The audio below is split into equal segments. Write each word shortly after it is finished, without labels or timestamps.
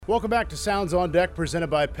Welcome back to Sounds on Deck, presented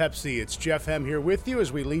by Pepsi. It's Jeff Hem here with you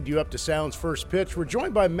as we lead you up to Sound's first pitch. We're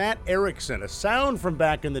joined by Matt Erickson, a Sound from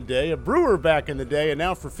back in the day, a Brewer back in the day, and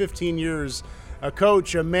now for 15 years, a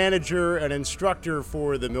coach, a manager, an instructor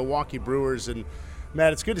for the Milwaukee Brewers. And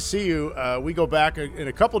Matt, it's good to see you. We go back in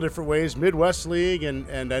a couple different ways, Midwest League,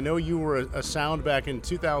 and I know you were a Sound back in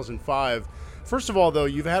 2005. First of all, though,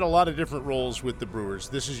 you've had a lot of different roles with the Brewers.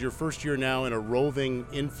 This is your first year now in a roving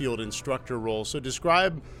infield instructor role. So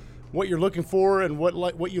describe what you're looking for and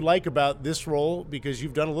what you like about this role, because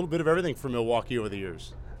you've done a little bit of everything for Milwaukee over the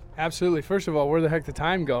years. Absolutely. First of all, where the heck did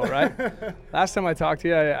time go, right? Last time I talked to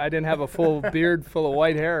you, I didn't have a full beard full of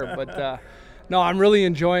white hair. But no, I'm really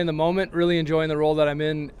enjoying the moment, really enjoying the role that I'm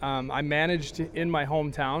in. I managed in my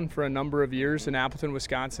hometown for a number of years in Appleton,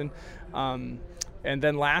 Wisconsin. And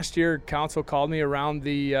then last year, council called me around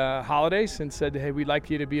the holidays and said, hey, we'd like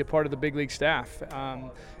you to be a part of the big league staff.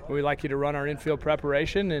 We'd like you to run our infield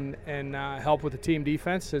preparation and help with the team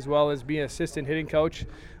defense, as well as be an assistant hitting coach,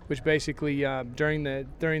 which basically during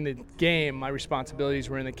the game, my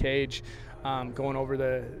responsibilities were in the cage, going over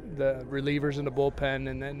the relievers in the bullpen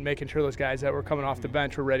and then making sure those guys that were coming off the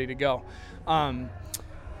bench were ready to go.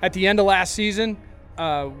 At the end of last season,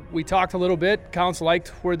 we talked a little bit. Council liked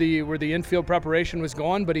where the infield preparation was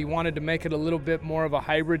going, but he wanted to make it a little bit more of a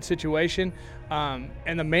hybrid situation.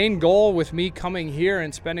 And the main goal with me coming here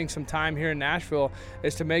and spending some time here in Nashville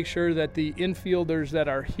is to make sure that the infielders that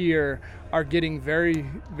are here are getting very,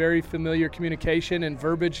 very familiar communication and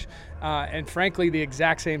verbiage, and frankly, the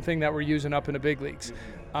exact same thing that we're using up in the big leagues.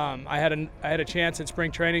 I had a chance at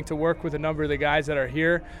spring training to work with a number of the guys that are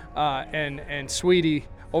here, and Sweetie,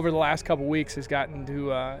 over the last couple weeks, has gotten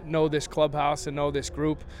to know this clubhouse and know this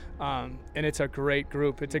group, and it's a great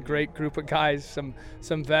group. It's a great group of guys,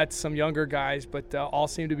 some vets, some younger guys, but all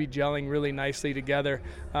seem to be gelling really nicely together,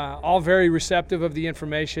 all very receptive of the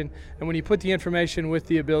information. And when you put the information with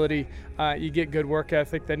the ability, you get good work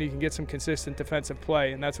ethic, then you can get some consistent defensive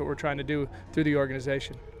play, and that's what we're trying to do through the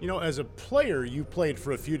organization. You know, as a player, you played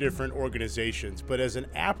for a few different organizations, but as an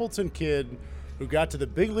Appleton kid who got to the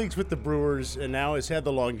big leagues with the Brewers and now has had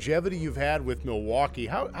the longevity you've had with Milwaukee,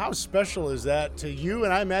 how special is that to you?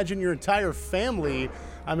 And I imagine your entire family.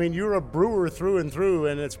 I mean, you're a Brewer through and through,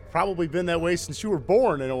 and it's probably been that way since you were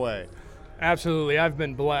born in a way. Absolutely. I've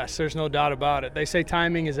been blessed. There's no doubt about it. They say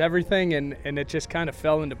timing is everything, and it just kind of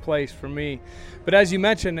fell into place for me. But as you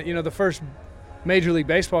mentioned, you know, the first Major League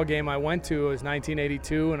Baseball game I went to was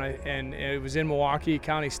 1982, and it was in Milwaukee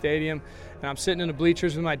County Stadium. And I'm sitting in the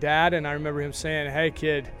bleachers with my dad, and I remember him saying, "Hey,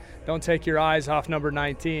 kid, don't take your eyes off number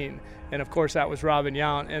 19." And of course, that was Robin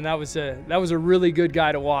Yount, and that was a really good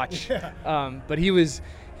guy to watch. Yeah. But he was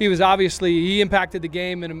obviously, he impacted the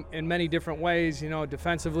game in many different ways. You know,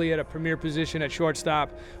 defensively at a premier position at shortstop,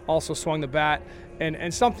 also swung the bat,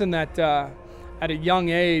 and something that at a young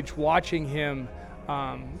age, watching him.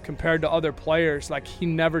 Compared to other players, like he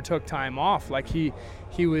never took time off. Like he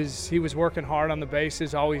was working hard on the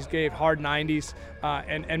bases, always gave hard 90s,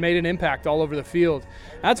 and made an impact all over the field.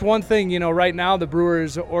 That's one thing, you know, right now the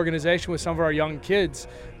Brewers organization with some of our young kids,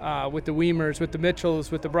 with the Weimers, with the Mitchells,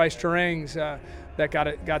 with the Bryce Turangs, that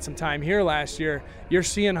got some time here last year, you're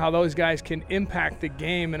seeing how those guys can impact the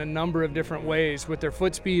game in a number of different ways with their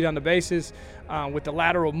foot speed on the bases, with the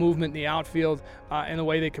lateral movement in the outfield, and the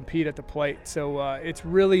way they compete at the plate. So it's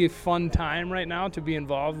really a fun time right now to be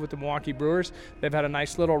involved with the Milwaukee Brewers. They've had a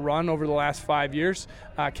nice little run over the last 5 years,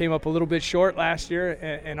 came up a little bit short last year,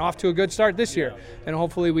 and off to a good start this year. And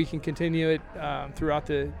hopefully we can continue it throughout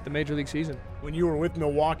the Major League season. When you were with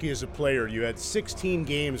Milwaukee as a player, you had 16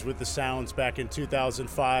 games with the Sounds back in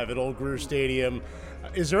 2005 at Old Greer Stadium.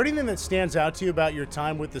 Is there anything that stands out to you about your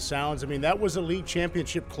time with the Sounds? I mean, that was a league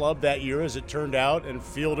championship club that year, as it turned out, and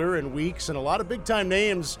Fielder and Weeks and a lot of big-time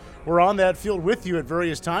names were on that field with you at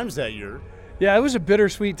various times that year. Yeah, it was a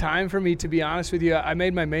bittersweet time for me, to be honest with you. I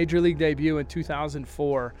made my Major League debut in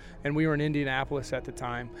 2004, and we were in Indianapolis at the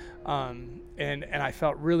time. And I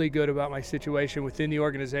felt really good about my situation within the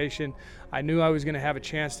organization. I knew I was going to have a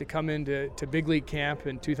chance to come into big league camp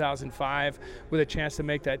in 2005 with a chance to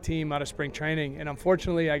make that team out of spring training. And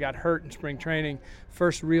unfortunately, I got hurt in spring training.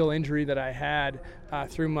 First real injury that I had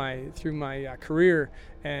through my career,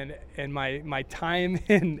 and my time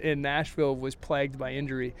in Nashville was plagued by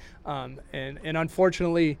injury. And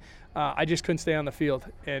unfortunately, I just couldn't stay on the field.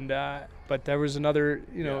 But there was another,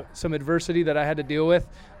 some adversity that I had to deal with.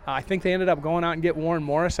 I think they ended up going out and get Warren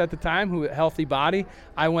Morris at the time, who had a healthy body.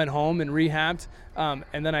 I went home and rehabbed,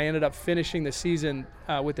 and then I ended up finishing the season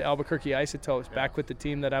with the Albuquerque Isotopes, back with the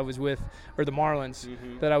team that I was with, or the Marlins,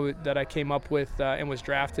 that I came up with and was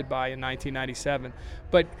drafted by in 1997.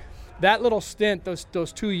 But that little stint,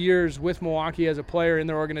 those 2 years with Milwaukee as a player in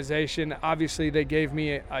their organization, obviously they gave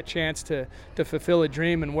me a chance to fulfill a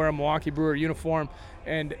dream and wear a Milwaukee Brewer uniform.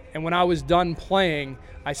 And when I was done playing,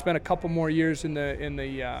 I spent a couple more years in the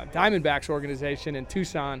Diamondbacks organization in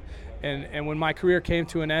Tucson. And when my career came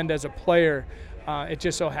to an end as a player, it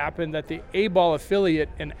just so happened that the A-ball affiliate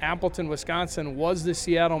in Appleton, Wisconsin was the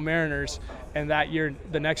Seattle Mariners, and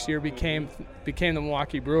the next year became the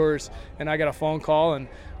Milwaukee Brewers. And I got a phone call and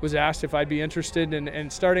was asked if I'd be interested in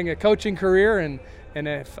starting a coaching career, and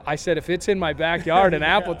if it's in my backyard in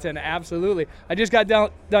Appleton, absolutely. I just got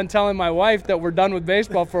done telling my wife that we're done with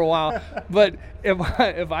baseball for a while, but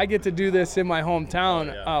if I get to do this in my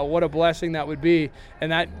hometown, what a blessing that would be.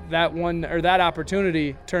 And that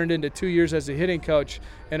opportunity turned into 2 years as a hitting coach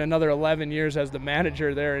and another 11 years as the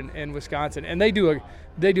manager there in Wisconsin. And they do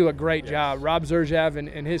a great job. Rob Zerjav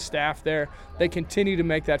and his staff there, they continue to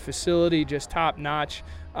make that facility just top notch.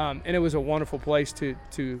 And it was a wonderful place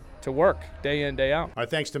to work day in, day out. Our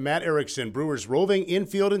thanks to Matt Erickson, Brewers' roving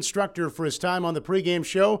infield instructor, for his time on the pregame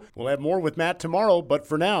show. We'll have more with Matt tomorrow, but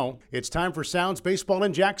for now, it's time for Sounds Baseball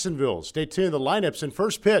in Jacksonville. Stay tuned. The lineups and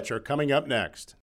first pitch are coming up next.